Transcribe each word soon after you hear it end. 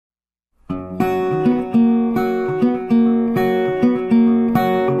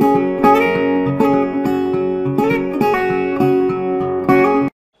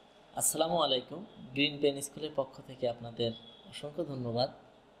আসসালামু আলাইকুম। গ্রিনপেন স্কুলের পক্ষ থেকে আপনাদের অসংখ্য ধন্যবাদ।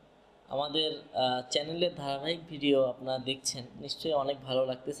 আমাদের চ্যানেলের ধারাবাহিক ভিডিও আপনারা দেখছেন, নিশ্চয়ই অনেক ভালো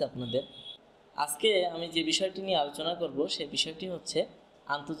লাগতেছে আপনাদের। আজকে আমি যে বিষয়টি নিয়ে আলোচনা করব সেই বিষয়টি হচ্ছে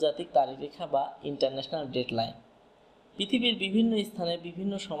আন্তর্জাতিক তারিখরেখা বা ইন্টারন্যাশনাল ডেডলাইন। পৃথিবীর বিভিন্ন স্থানে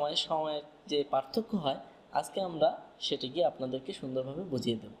বিভিন্ন সময়ের যে পার্থক্য হয়, আজকে আমরা সেটিকে আপনাদেরকে সুন্দরভাবে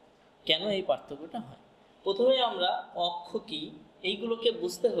বুঝিয়ে দেব কেন এই পার্থক্যটা হয়। প্রথমে আমরা অক্ষ কী এইগুলোকে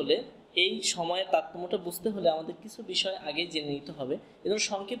বুঝতে হলে, এই সময়ের তারতম্যটা বুঝতে হলে আমাদের কিছু বিষয় আগে জেনে নিতে হবে এবং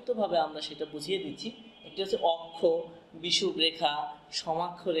সংক্ষিপ্তভাবে আমরা সেটা বুঝিয়ে দিচ্ছি। একটি হচ্ছে অক্ষ, বিষুব রেখা,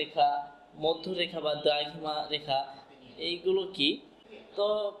 সমাক্ষ রেখা, মধ্যরেখা বা দ্রাঘিমা রেখা। এইগুলো কি? তো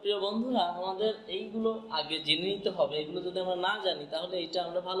প্রিয় বন্ধুরা, আমাদের এইগুলো আগে জেনে নিতে হবে। এগুলো যদি আমরা না জানি তাহলে এটা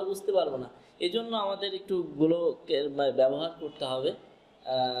আমরা ভালো বুঝতে পারবো না। এই জন্য আমাদের একটু গোলকের ব্যবহার করতে হবে।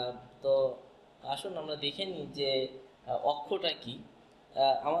 তো আসুন আমরা দেখে নিই যে অক্ষটা কি।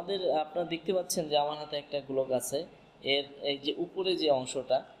 আমাদের আপনারা দেখতে পাচ্ছেন যে আমার হাতে একটা গোলক আছে। এর এই যে উপরে যে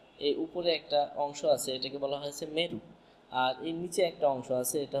অংশটা, এই উপরে একটা অংশ আছে, এটাকে বলা হয়েছে মেরু। আর এই নিচে একটা অংশ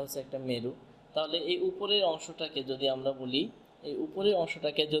আছে, এটা হচ্ছে একটা মেরু। তাহলে এই উপরের অংশটাকে যদি আমরা বলি, এই উপরের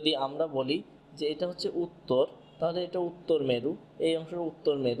অংশটাকে যদি আমরা বলি যে এটা হচ্ছে উত্তর, তাহলে এটা উত্তর মেরু, এই অংশটা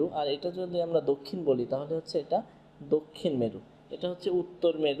উত্তর মেরু। আর এটা যদি আমরা দক্ষিণ বলি তাহলে হচ্ছে এটা দক্ষিণ মেরু। এটা হচ্ছে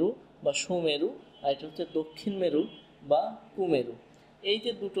উত্তর মেরু বা সুমেরু, আর এটা হচ্ছে দক্ষিণ মেরু বা কুমেরু। এই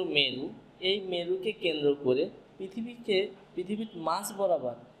যে দুটো মেরু, এই মেরুকে কেন্দ্র করে পৃথিবীর মাঝ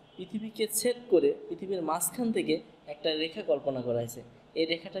বরাবর পৃথিবীকে ছেদ করে পৃথিবীর মাঝখান থেকে একটা রেখা কল্পনা করা হয়েছে। এই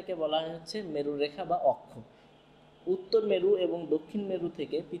রেখাটাকে বলা হচ্ছে মেরু রেখা বা অক্ষ। উত্তর মেরু এবং দক্ষিণ মেরু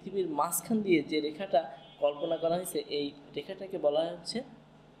থেকে পৃথিবীর মাঝখান দিয়ে যে রেখাটা কল্পনা করা হয়েছে, এই রেখাটাকে বলা হচ্ছে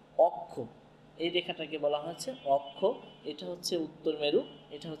অক্ষ। এই রেখাটাকে বলা হচ্ছে অক্ষ। এটা হচ্ছে উত্তর মেরু,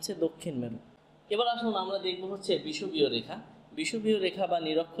 এটা হচ্ছে দক্ষিণ মেরু। এবার আসুন আমরা দেখব হচ্ছে বিষুবীয় রেখা। বিষুবীয় রেখা বা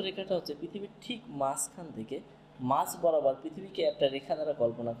নিরক্ষর রেখাটা হচ্ছে পৃথিবীর ঠিক মাঝখান থেকে মাঝ বরাবর পৃথিবীকে একটা রেখা দ্বারা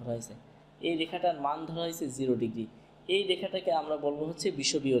কল্পনা করা হয়েছে। এই রেখাটার মান ধরা হয়েছে 0 ডিগ্রি। এই রেখাটাকে আমরা বলবো হচ্ছে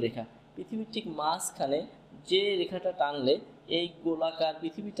বিষুবীয় রেখা। পৃথিবীর ঠিক মাঝখানে যে রেখাটা টানলে এই গোলাকার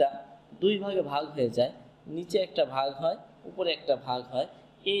পৃথিবীটা দুই ভাগে ভাগ হয়ে যায়, নিচে একটা ভাগ হয়, উপরে একটা ভাগ হয়।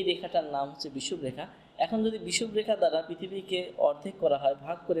 এই রেখাটার নাম হচ্ছে বিষুব রেখা। এখন যদি বিষুব রেখা দ্বারা পৃথিবীকে অর্ধেক করা হয়,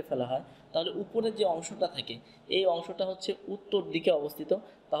 ভাগ করে ফেলা হয়, তাহলে উপরের যে অংশটা থাকে এই অংশটা হচ্ছে উত্তর দিকে অবস্থিত।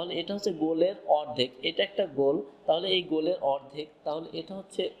 তাহলে এটা হচ্ছে গোলের অর্ধেক, এটা একটা গোল, তাহলে এই গোলের অর্ধেক, তাহলে এটা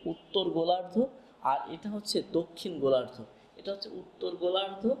হচ্ছে উত্তর গোলার্ধ আর এটা হচ্ছে দক্ষিণ গোলার্ধ। এটা হচ্ছে উত্তর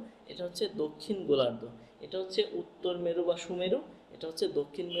গোলার্ধ, এটা হচ্ছে দক্ষিণ গোলার্ধ। এটা হচ্ছে উত্তর মেরু বা সুমেরু, এটা হচ্ছে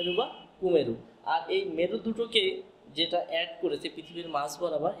দক্ষিণ মেরু বা কুমেরু। আর এই মেরু দুটোকে যেটা অ্যাড করেছে পৃথিবীর মাঝ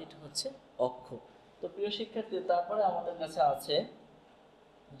বরাবর, এটা হচ্ছে অক্ষ। তো প্রিয় শিক্ষার্থী, তারপরে আমাদের কাছে আছে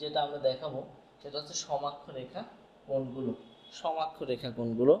যেটা আমরা দেখাবো, সেটা হচ্ছে সমাক্ষ রেখা কোণগুলো। সমাক্ষ রেখা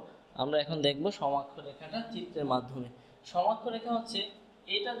কোণগুলো আমরা এখন দেখব সমাক্ষ রেখাটা চিত্রের মাধ্যমে। সমাক্ষ রেখা হচ্ছে,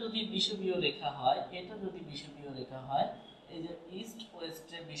 এটা যদি বিষুবীয় রেখা হয়, এটা যদি বিষুবীয় রেখা হয়, এই যে ইস্ট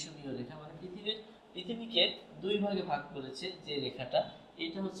ওয়েস্টে বিষুবীয় রেখা, মানে পৃথিবীকে দুই ভাগে ভাগ করেছে যে রেখাটা,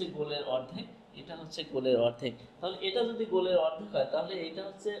 এটা হচ্ছে গোলের অর্ধেক, এটা হচ্ছে গোলের অর্ধেক। তাহলে এটা যদি গোলের অর্ধেক হয় তাহলে এটা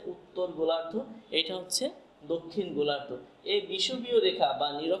হচ্ছে উত্তর গোলার্ধ, এটা হচ্ছে দক্ষিণ গোলার্ধ। এই বিষুবীয় রেখা বা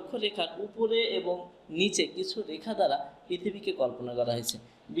নিরক্ষর রেখার উপরে এবং নিচে কিছু রেখা দ্বারা পৃথিবীকে কল্পনা করা হয়েছে।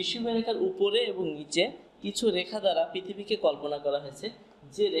 বিষুবীয় রেখার উপরে এবং নিচে কিছু রেখা দ্বারা পৃথিবীকে কল্পনা করা হয়েছে,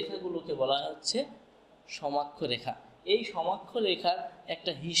 যে রেখাগুলোকে বলা হচ্ছে সমাক্ষ রেখা। এই সমাক্ষ রেখার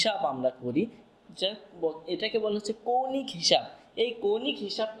একটা হিসাব আমরা করি, যা এটাকে বলা হচ্ছে কৌণিক হিসাব। এই কৌণিক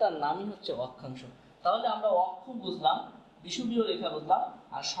হিসাবটার নামই হচ্ছে অক্ষাংশ। তাহলে আমরা অক্ষ বুঝলাম, বিষুবীয় রেখা বুঝলাম,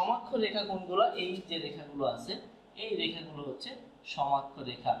 আর সমাক্ষ রেখা কোনগুলো? এই যে রেখাগুলো আছে, এই রেখাগুলো হচ্ছে সমাক্ষ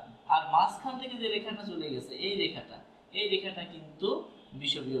রেখা। আর মাঝখান থেকে যে রেখাটা চলে গেছে, এই রেখাটা কিন্তু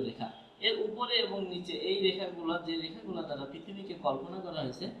বিষুবীয় রেখা। এর উপরে এবং নিচে এই রেখাগুলো, যে রেখাগুলো দ্বারা পৃথিবীকে কল্পনা করা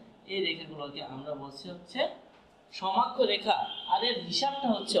হয়েছে, এই রেখাগুলোকে আমরা বলছি হচ্ছে সমাক্ষ রেখা। আর এর হিসাবটা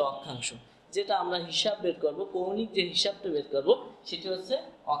হচ্ছে অক্ষাংশ। যেটা আমরা হিসাব বের করব, কৌণিক যে হিসাবটা বের করব, সেটা হচ্ছে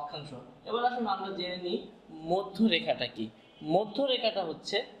অক্ষাংশ। এবার আসুন আমরা জেনে নিই মধ্যরেখাটা কি। মধ্যরেখাটা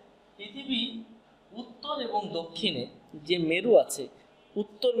হচ্ছে পৃথিবী উত্তর এবং দক্ষিণে যে মেরু আছে,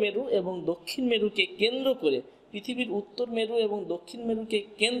 উত্তর মেরু এবং দক্ষিণ মেরুকে কেন্দ্র করে, পৃথিবীর উত্তর মেরু এবং দক্ষিণ মেরুকে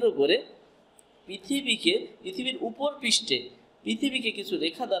কেন্দ্র করে পৃথিবীর উপর পৃষ্ঠে পৃথিবীকে কিছু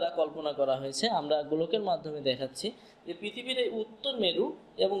রেখা দ্বারা কল্পনা করা হয়েছে। আমরা গোলকের মাধ্যমে দেখাচ্ছি যে পৃথিবীর এই উত্তর মেরু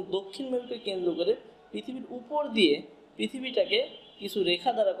এবং দক্ষিণ মেরুকে কেন্দ্র করে পৃথিবীর উপর দিয়ে পৃথিবীটাকে কিছু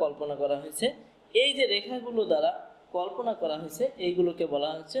রেখা দ্বারা কল্পনা করা হয়েছে। এই যে রেখাগুলো দ্বারা কল্পনা করা হয়েছে, এইগুলোকে বলা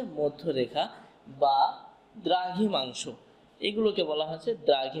হচ্ছে মধ্যরেখা বা দ্রাঘিমাংশ। এগুলোকে বলা হচ্ছে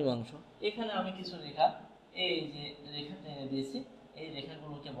দ্রাঘিমাংশ। এখানে আমি কিছু রেখা, এই যে রেখা টেনে দিয়েছি, এই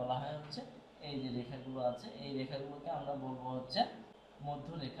রেখাগুলোকে বলা হয় হচ্ছে, এই যে রেখাগুলো আছে এই রেখাগুলোকে আমরা বলবো হচ্ছে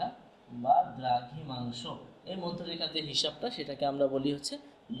মধ্যরেখা বা দ্রাঘিমাংশ। এই মধ্যরেখার যে হিসাবটা সেটাকে আমরা বলি হচ্ছে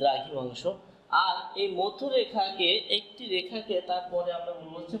দ্রাঘিমাংশ। আর এই মধ্যরেখাকে, একটি রেখাকে তারপরে আমরা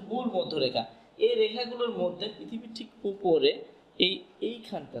বলবো হচ্ছে মূল মধ্যরেখা। এই রেখাগুলোর মধ্যে পৃথিবীর ঠিক উপরে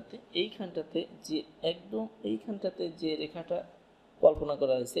এইখানটাতে যে একদম এইখানটাতে যে রেখাটা কল্পনা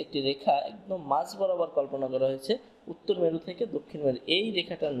করা হয়েছে, একটি রেখা একদম মাঝ বরাবর কল্পনা করা হয়েছে উত্তর মেরু থেকে দক্ষিণ মেরু, এই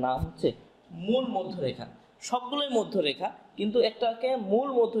রেখাটার নাম হচ্ছে মূল মধ্যরেখা। সবগুলোই মধ্যরেখা, কিন্তু একটাকে মূল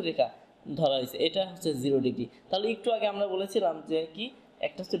মধ্যরেখা ধরা হয়েছে, এটা হচ্ছে 0 ডিগ্রি। তাহলে একটু আগে আমরা বলেছিলাম যে কি,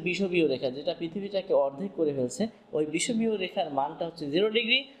 একটা হচ্ছে বিষুবীয় রেখা যেটা পৃথিবীটাকে অর্ধেক করে ফেলছে, ওই বিষুবীয় রেখার মানটা হচ্ছে 0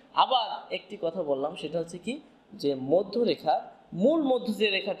 ডিগ্রি। আবার একটি কথা বললাম, সেটা হচ্ছে কি, যে মধ্যরেখা মূল মধ্য যে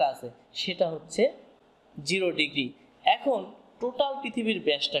রেখাটা আছে সেটা হচ্ছে 0 ডিগ্রি। এখন টোটাল পৃথিবীর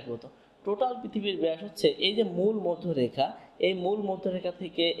ব্যাসটা কত? টোটাল পৃথিবীর ব্যাস হচ্ছে এই যে মূল মধ্যরেখা, এই মূল মধ্যরেখা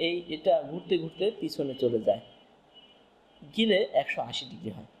থেকে এটা ঘুরতে ঘুরতে পিছনে চলে যায়, গিলে 180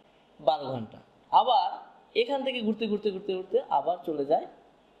 ডিগ্রি হয় 12 ঘন্টা। আবার এখান থেকে ঘুরতে ঘুরতে ঘুরতে ঘুরতে আবার চলে যায়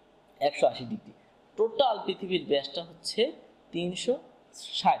 180 ডিগ্রি। টোটাল পৃথিবীর ব্যাসটা হচ্ছে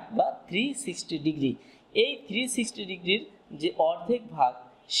 360 বা 360 ডিগ্রি। এই 360 ডিগ্রির যে অর্ধেক ভাগ,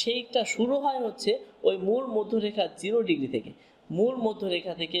 সেইটা শুরু হয় হচ্ছে ওই মূল মধ্যরেখা 0 ডিগ্রি থেকে। মূল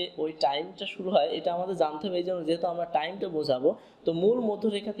মধ্যরেখা থেকে ওই টাইমটা শুরু হয়, এটা আমাদের জানতে হবে, এই জন্য যেহেতু আমরা টাইমটা বোঝাবো, তো মূল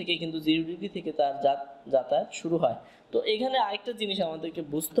মধ্যরেখা থেকে কিন্তু 0 ডিগ্রি থেকে তার যাতায়াত শুরু হয়। তো এখানে আরেকটা জিনিস আমাদেরকে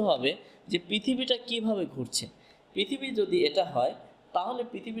বুঝতে হবে যে পৃথিবীটা কিভাবে ঘুরছে। পৃথিবী যদি এটা হয়, তাহলে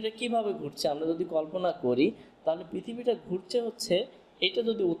পৃথিবীটা কিভাবে ঘুরছে আমরা যদি কল্পনা করি, তাহলে পৃথিবীটা ঘুরছে হচ্ছে, এটা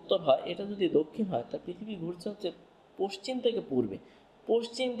যদি উত্তর হয়, এটা যদি দক্ষিণ হয়, তা পৃথিবী ঘুরছে হচ্ছে পশ্চিম থেকে পূর্বে।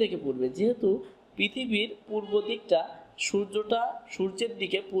 পশ্চিম থেকে পূর্বে, যেহেতু পৃথিবীর পূর্ব দিকটা, সূর্যের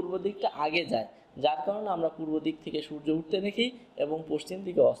দিকে পূর্ব দিকটা আগে যায়, যার কারণে আমরা পূর্ব দিক থেকে সূর্য উঠতে দেখি এবং পশ্চিম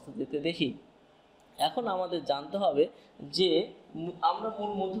দিকে অস্ত যেতে দেখি। এখন আমাদের জানতে হবে যে আমরা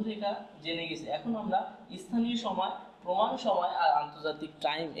মূল মধ্যরেখা জেনে গেছি, এখন আমরা স্থানীয় সময়, প্রমাণ সময় আর আন্তর্জাতিক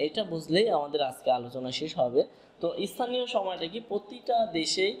টাইম, এটা বুঝলেই আমাদের আজকে আলোচনা শেষ হবে। তো স্থানীয় সময়টা কি, প্রতিটা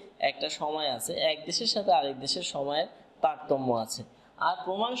দেশেই একটা সময় আছে, এক দেশের সাথে আরেক দেশের সময়ের তারতম্য আছে। আর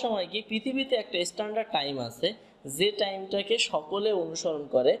প্রমাণ সময় কি, পৃথিবীতে একটা স্ট্যান্ডার্ড টাইম আছে যে টাইমটাকে সকলে অনুসরণ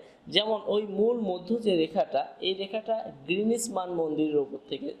করে। যেমন ওই মূল মধ্য যে রেখাটা, এই রেখাটা গ্রিনিচ মান মন্দিরের উপর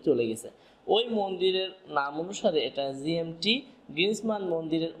থেকে চলে গেছে, ওই মন্দিরের নাম অনুসারে এটা জিএমটি, গ্রিনিচ মান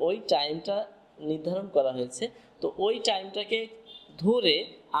মন্দিরের ওই টাইমটা নির্ধারণ করা হয়েছে। তো ওই টাইমটাকে ধরে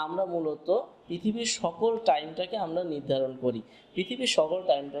আমরা মূলত পৃথিবীর সকল টাইমটাকে আমরা নির্ধারণ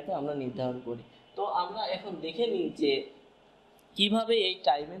করি, তো আমরা এখন দেখে নিই যে কিভাবে এই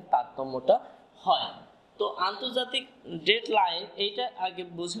টাইমের তারতম্যটা হয়। তো আন্তর্জাতিক ডেট লাইন, এইটা আগে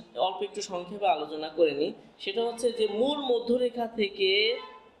অল্প একটু সংক্ষেপে আলোচনা করে নিই। সেটা হচ্ছে যে মূল মধ্যরেখা থেকে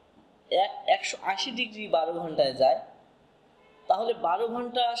 180 ডিগ্রি 12 ঘন্টায় যায়, তাহলে 12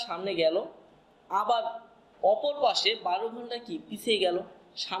 ঘন্টা সামনে গেল, আবার অপর পাশে 12 ঘন্টা কি পিছিয়ে গেল।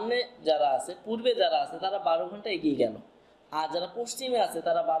 সামনে যারা আছে, পূর্বে যারা আছে, তারা 12 ঘন্টা এগিয়ে গেল, আর যারা পশ্চিমে আছে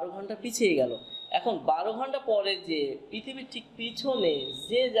তারা 12 ঘন্টা পিছিয়ে গেল। এখন 12 ঘন্টা পরে যে পৃথিবীর ঠিক পিছনে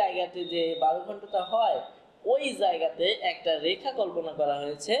যে জায়গাতে যে 12 ঘন্টাটা হয়, ওই জায়গাতে একটা রেখা কল্পনা করা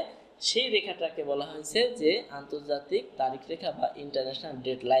হয়েছে, সেই রেখাটাকে বলা হয়েছে যে আন্তর্জাতিক তারিখ রেখা বা ইন্টারন্যাশনাল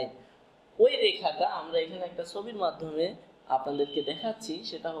ডেট লাইন। ওই রেখাটা আমরা এখানে একটা ছবির মাধ্যমে আপনাদেরকে দেখাচ্ছি।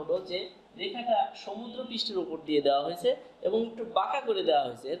 সেটা হলো যে রেখাটা সমুদ্র পৃষ্ঠের উপর দিয়ে দেওয়া হয়েছে এবং একটু বাঁকা করে দেওয়া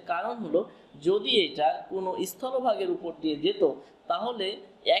হয়েছে। এর কারণ হলো, যদি এটা কোনো স্থলভাগের উপর দিয়ে যেত, তাহলে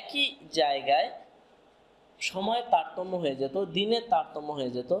একই জায়গায় সময়ের তারতম্য হয়ে যেত, দিনের তারতম্য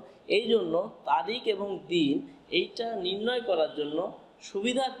হয়ে যেত। এই জন্য তারিখ এবং দিন এইটা নির্ণয় করার জন্য,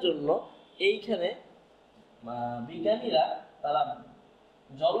 সুবিধার জন্য, এইখানে বিজ্ঞানীরা তারা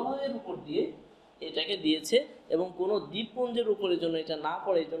জলভাগের উপর দিয়ে এটাকে দিয়েছে এবং কোনো দ্বীপপুঞ্জের উপরের জন্য এটা না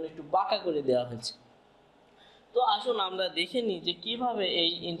পড়ে, এই জন্য একটু বাঁকা করে দেওয়া হয়েছে। তো আসুন আমরা দেখে নিই যে কিভাবে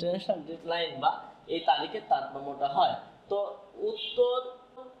এই ইন্টারন্যাশনাল ডেট লাইন বা এই তারিখের তারতম্যটা হয়। তো উত্তর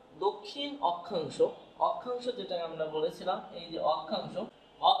দক্ষিণ অক্ষাংশ, অক্ষাংশ যেটা আমরা বলেছিলাম, এই যে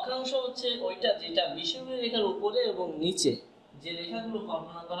অক্ষাংশ হচ্ছে ওইটা যেটা বিষুবীয় রেখার উপরে এবং নিচে যে রেখাগুলো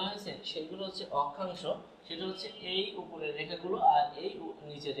কল্পনা করা হয়েছে সেগুলো হচ্ছে অক্ষাংশ। সেটা হচ্ছে এই উপরের রেখাগুলো আর এই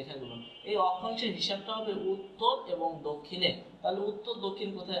নিচের রেখাগুলো। এই অক্ষাংশের হিসাবটা হবে উত্তর এবং দক্ষিণে। তাহলে উত্তর দক্ষিণ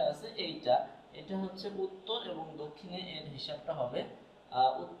কোথায় আছে, এটা হচ্ছে উত্তর এবং দক্ষিণে, এর হিসাবটা হবে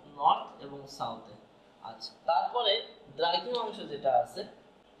নর্থ এবং সাউথে। আচ্ছা, তারপরে দ্রাঘিমাংশ যেটা আছে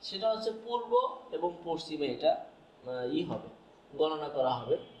সেটা হচ্ছে পূর্ব এবং পশ্চিমে, এটা হবে, গণনা করা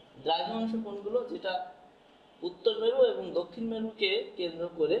হবে। দ্রাঘিমাংশ কোনগুলো, যেটা উত্তর মেরু এবং দক্ষিণ মেরুকে কেন্দ্র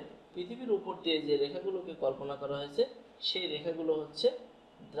করে পৃথিবীর উপর দিয়ে যে রেখাগুলোকে কল্পনা করা হয়েছে সেই রেখাগুলো হচ্ছে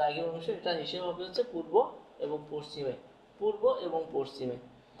দ্রাঘিমা অংশ। এটা হিসেব হবে হচ্ছে পূর্ব এবং পশ্চিমে, পূর্ব এবং পশ্চিমে।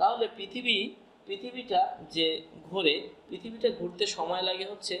 তাহলে পৃথিবীটা যে ঘোরে, পৃথিবীটা ঘুরতে সময় লাগে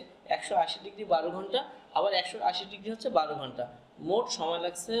হচ্ছে 180 ডিগ্রি 12 ঘন্টা, আবার 180 ডিগ্রি হচ্ছে 12 ঘন্টা, মোট সময়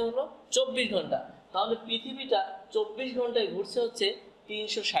লাগছে হলো 24 ঘন্টা। তাহলে পৃথিবীটা 24 ঘন্টায় ঘুরছে হচ্ছে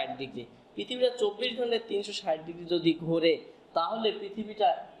 360 ডিগ্রি। পৃথিবীটা 24 ঘন্টায় 360 ডিগ্রি যদি ঘোরে, তাহলে পৃথিবীটা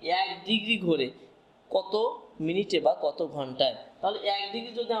 1 ডিগ্রি ঘোরে কত মিনিটে বা কত ঘন্টায়? তাহলে 1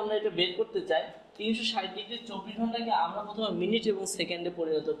 ডিগ্রি যদি আমরা এটা বের করতে চাই, 360 ডিগ্রি 24 ঘন্টাকে আমরা প্রথমে মিনিট এবং সেকেন্ডে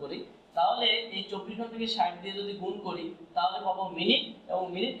পরিণত করি। তাহলে এই 24 ঘন্টাকে 60 দিয়ে যদি গুণ করি তাহলে পাবো মিনিট, এবং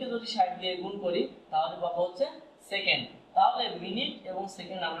মিনিটকে যদি 60 দিয়ে গুণ করি তাহলে পাবো হচ্ছে সেকেন্ড। তাহলে মিনিট এবং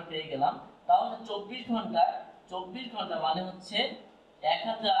সেকেন্ড আমরা পেয়ে গেলাম। তাহলে 24 ঘন্টা মানে হচ্ছে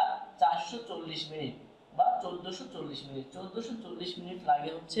 1440 মিনিট বা 1440 মিনিট। 1440 মিনিট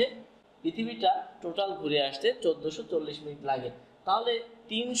লাগে হচ্ছে পৃথিবীটা টোটাল ঘুরে আসতে, 1440 মিনিট লাগে। তাহলে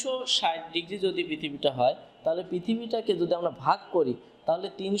 360 ডিগ্রি যদি পৃথিবীটা হয়, তাহলে পৃথিবীটাকে যদি আমরা ভাগ করি, তাহলে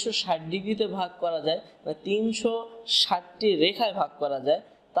 360 ডিগ্রিতে ভাগ করা যায়, মানে 360টি রেখায় ভাগ করা যায়।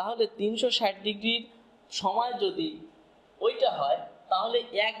 তাহলে 360 ডিগ্রির সময় যদি ওইটা হয়, তাহলে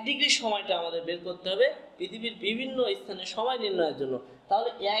 1 ডিগ্রি সময়টা আমাদের বের করতে হবে পৃথিবীর বিভিন্ন স্থানে সময় নির্ণয়ের জন্য। তাহলে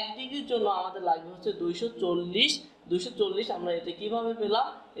 1 ডিগ্রির জন্য আমাদের লাগবে হচ্ছে 240। আমরা এটা কিভাবে পেলাম?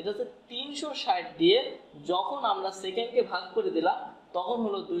 এটা হচ্ছে 360 দিয়ে যখন আমরা সেকেন্ডকে ভাগ করে দিলাম তখন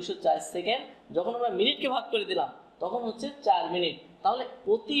হলো 204 সেকেন্ড, যখন আমরা মিনিটকে ভাগ করে দিলাম তখন হচ্ছে 4 মিনিট। তাহলে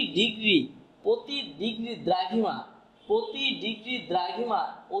প্রতি ডিগ্রি দ্রাঘিমা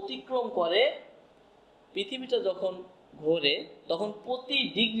অতিক্রম করে পৃথিবীটা যখন ঘোরে, তখন প্রতি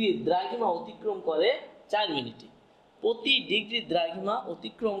ডিগ্রি দ্রাঘিমা অতিক্রম করে 4 মিনিটে। প্রতি ডিগ্রি দ্রাঘিমা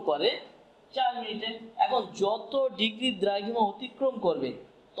অতিক্রম করে 4 মিনিটে। এখন যত ডিগ্রি দ্রাঘিমা অতিক্রম করবে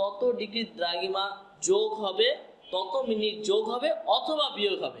তত ডিগ্রি দ্রাঘিমা যোগ হবে, তত মিনিট যোগ হবে অথবা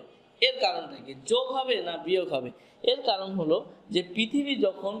বিয়োগ হবে। এর কারণটা কি? যোগ হবে না বিয়োগ হবে? এর কারণ হলো যে পৃথিবী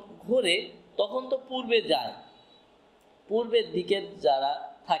যখন ঘোরে তখন তো পূর্বে যায়, পূর্বের দিকে যারা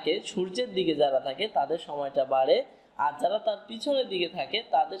থাকে, সূর্যের দিকে যারা থাকে তাদের সময়টা বাড়ে, আর যারা তার পিছনের দিকে থাকে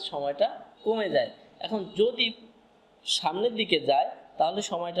তাদের সময়টা কমে যায়। এখন যদি সামনের দিকে যায় তাহলে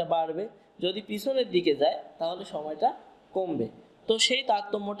সময়টা বাড়বে, যদি পিছনের দিকে যায় তাহলে সময়টা কমবে। তো সেই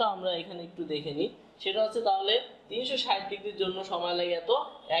তারতম্যটা আমরা এখানে একটু দেখে নিই। সেটা হচ্ছে তাহলে 360 ডিগ্রির জন্য সময় লাগে এত,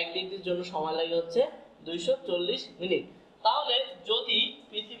 1 ডিগ্রির জন্য সময় লাগে হচ্ছে 240 মিনিট। তাহলে যদি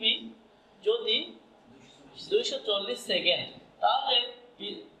পৃথিবী 240 সেকেন্ড, তাহলে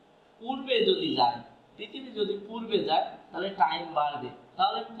পূর্বে যদি যায়, পৃথিবী যদি পূর্বে যায় তাহলে টাইম বাড়বে।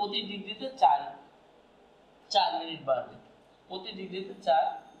 তাহলে প্রতি ডিগ্রিতে 4 মিনিট বাড়বে, প্রতি ডিগ্রিতে 4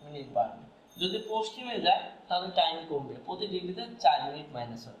 মিনিট বাড়বে। যদি পশ্চিমে যায় তাহলে টাইম কমবে, প্রতি ডিগ্রিতে 4 মিনিট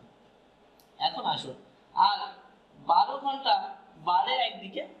মাইনাস হবে। এখন আসুন, আর 12 ঘন্টা বাড়ে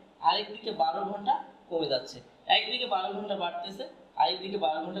একদিকে, আরেকদিকে 12 ঘন্টা কমে যাচ্ছে। একদিকে 12 ঘন্টা বাড়তেছে, আরেকদিকে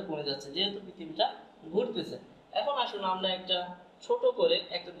 12 ঘন্টা কমে যাচ্ছে, যেহেতু পৃথিবীটা ঘুরতেছে। এখন আসুন আমরা একটা ছোট করে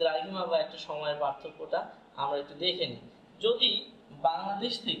একটা দ্রাঘিমা বা একটা সময়ের পার্থক্যটা আমরা একটু দেখে নিই। যদি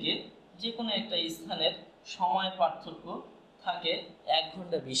বাংলাদেশ থেকে যে কোনো একটা স্থানের সময় পার্থক্য থাকে 1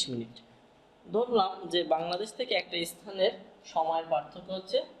 ঘন্টা 20 মিনিট, ধরলাম যে বাংলাদেশ থেকে একটা স্থানের সময়ের পার্থক্য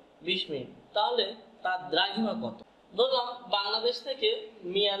হচ্ছে 20 মিনিট, তাহলে তার দ্রাঘিমা কত? ধরলাম বাংলাদেশ থেকে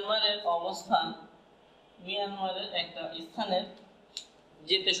মিয়ানমারের অবস্থান, মিয়ানমারের একটা স্থানের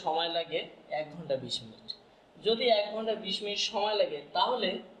যেতে সময় লাগে 1 ঘন্টা 20 মিনিট। যদি 1 ঘন্টা 20 মিনিট সময় লাগে, তাহলে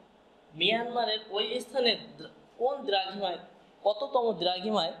মিয়ানমারের ওই স্থানের কোন দ্রাঘিমায়, কততম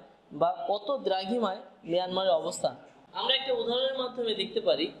দ্রাঘিমায় বা কত দ্রাঘিমায় মিয়ানমারের অবস্থান? আমরা একটা উদাহরণের মাধ্যমে দেখতে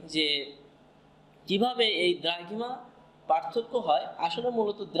পারি যে কিভাবে এই দ্রাঘিমা পার্থক্য হয়। আসলে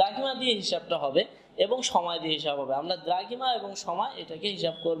মূলত দ্রাঘিমা দিয়ে হিসাবটা হবে এবং সময় দিয়ে হিসাব হবে। আমরা দ্রাঘিমা এবং সময় এটাকে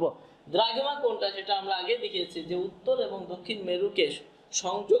হিসাব করব। দ্রাঘিমা কোনটা সেটা আমরা আগে দেখিয়েছি, যে উত্তর এবং দক্ষিণ মেরুকে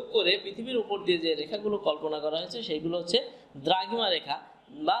সংযোগ করে পৃথিবীর উপর দিয়ে যে রেখাগুলো কল্পনা করা হয়েছে সেগুলো হচ্ছে দ্রাঘিমা রেখা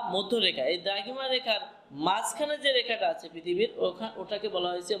বা মধ্যরেখা। এই দ্রাঘিমা রেখার মাঝখানে যে রেখাটা আছে পৃথিবীর, ওটাকে বলা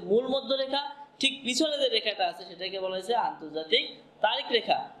হয়েছে মূল মধ্যরেখা। ঠিক পিছনে যে রেখাটা আছে সেটাকে বলা হয়েছে আন্তর্জাতিক তারিখ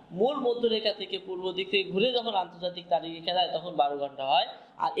রেখা। মূল মধ্যরেখা থেকে পূর্ব দিক থেকে ঘুরে যখন আন্তর্জাতিক তারিখ রেখা যায় তখন 12 ঘন্টা হয়,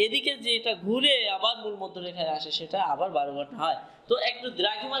 আর এদিকে যেটা ঘুরে আবার মূল মধ্যরেখায় আসে সেটা আবার 12 ঘন্টা হয়। তো একটু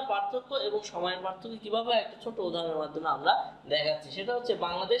দ্রাঘিমার পার্থক্য এবং সময়ের পার্থক্য কিভাবে একটা ছোট উদাহরণের মাধ্যমে আমরা দেখাচ্ছি। সেটা হচ্ছে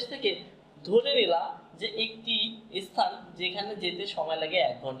বাংলাদেশ থেকে ধরে নিলাম যে একটি স্থান যেখানে যেতে সময় লাগে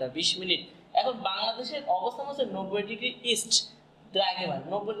 1 ঘন্টা 20 মিনিট। এখন বাংলাদেশের অবস্থান হচ্ছে 90 ডিগ্রি ইস্ট দ্রাঘিমা,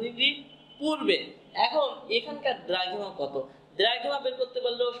 90 ডিগ্রি পূর্বে। এখন এখানকার দ্রাঘিমা কত? দ্রাঘিমা বের করতে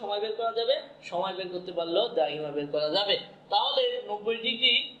পারলেও সময় বের করা যাবে, সময় বের করতে পারলেও দ্রাঘিমা বের করা যাবে। তাহলে 90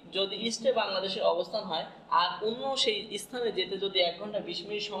 ডিগ্রি যদি ইস্টে বাংলাদেশের অবস্থান হয় আর অন্য সেই স্থানে যেতে যদি 1 ঘন্টা 20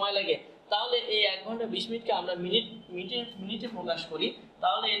 মিনিট সময় লাগে, তাহলে এই 1 ঘন্টা 20 মিনিটকে আমরা মিনিটে প্রকাশ করি।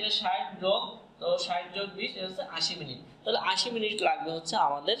 তাহলে এটা 60 যোগ, তো 60 যোগ 20 এটা হচ্ছে 80 মিনিট। তাহলে 80 মিনিট লাগবে হচ্ছে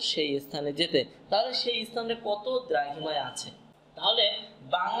আমাদের সেই স্থানে যেতে। তাহলে সেই স্থানে কত দ্রাঘিমায় আছে? তাহলে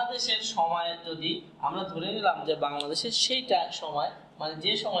বাংলাদেশের সময় যদি আমরা ধরে নিলাম যে বাংলাদেশের সেইটা সময়, মানে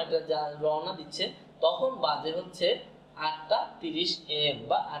যে সময়টা যা রওনা দিচ্ছে তখন বাজে হচ্ছে 8:30 AM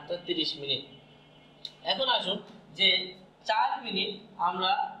বা 8:30 মিনিট। এখন আসুন যে 4 মিনিট,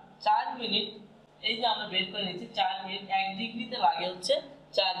 আমরা 4 মিনিট এই যে আমরা বের করে নিচ্ছি 4 মিনিট 1 ডিগ্রিতে লাগে হচ্ছে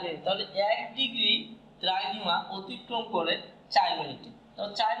 4 মিনিট। তাহলে 1 ডিগ্রি দ্রাঘিমা অতিক্রম করে 4 মিনিটে।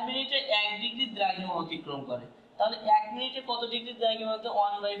 তাহলে 4 মিনিটে 1 ডিগ্রি দ্রাঘিমা অতিক্রম করে। তাহলে 1 মিনিটে কত ডিগ্রি দ্রাঘিমা হচ্ছে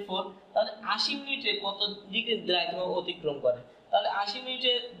 1/4। তাহলে 80 মিনিটে কত ডিগ্রি দ্রাঘিমা অতিক্রম করে? তাহলে 80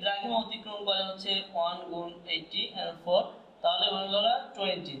 মিনিটে দ্রাঘিমা অতিক্রম করে হচ্ছে 1 গুণ 80 আর 4, তাহলে হয়ে গেল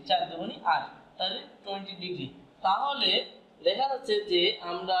 20, 4 দুগুণে 8, তাহলে 20 ডিগ্রি। তাহলে দেখা যাচ্ছে যে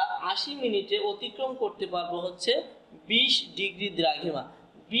আমরা 80 মিনিটে অতিক্রম করতে পারবো হচ্ছে 20 ডিগ্রি দ্রাঘিমা।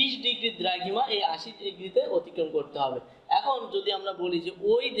 20 ডিগ্রি দ্রাঘিমা এই 80 ডিগ্রিতে অতিক্রম করতে হবে। এখন যদি আমরা বলি যে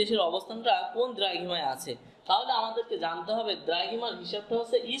ওই দেশের অবস্থানটা কোন দ্রাঘিমায় আছে, তাহলে আমাদেরকে জানতে হবে দ্রাঘিমার হিসাবটা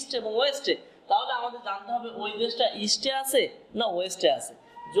হচ্ছে ইস্ট এবং ওয়েস্টে। তাহলে আমাদের জানতে হবে ওই দেশটা ইস্টে আছে না ওয়েস্টে আছে।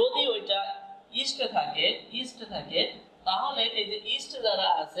 যদি ওইটা ইস্টে থাকে তাহলে এই যে ইস্টে যারা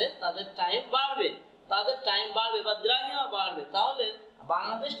আছে তাদের টাইম বাড়বে, বা দ্রাঘিমা বাড়বে। তাহলে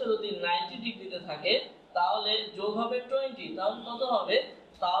বাংলাদেশটা যদি 90 ডিগ্রিতে থাকে তাহলে যোগ হবে 20, তাহলে কত হবে?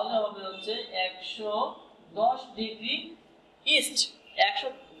 তাহলে হবে হচ্ছে 110 ডিগ্রি ইস্ট,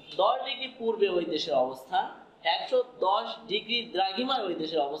 110 ডিগ্রি পূর্বে ওই দেশের অবস্থান, 110 ডিগ্রি দ্রাঘিমায় ওই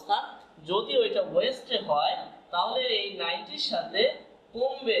দেশের অবস্থান। যদি ওইটা ওয়েস্টে হয় তাহলে এই 90-র সাথে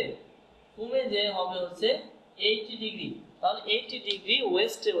কমে যে হবে হচ্ছে 80 ডিগ্রি। তাহলে 80 ডিগ্রি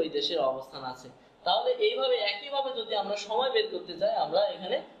ওয়েস্টে ওই দেশের অবস্থান আছে। তাহলে এইভাবে একইভাবে যদি আমরা সময় বের করতে চাই আমরা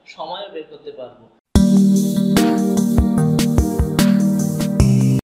এখানে সময়ও বের করতে পারবো।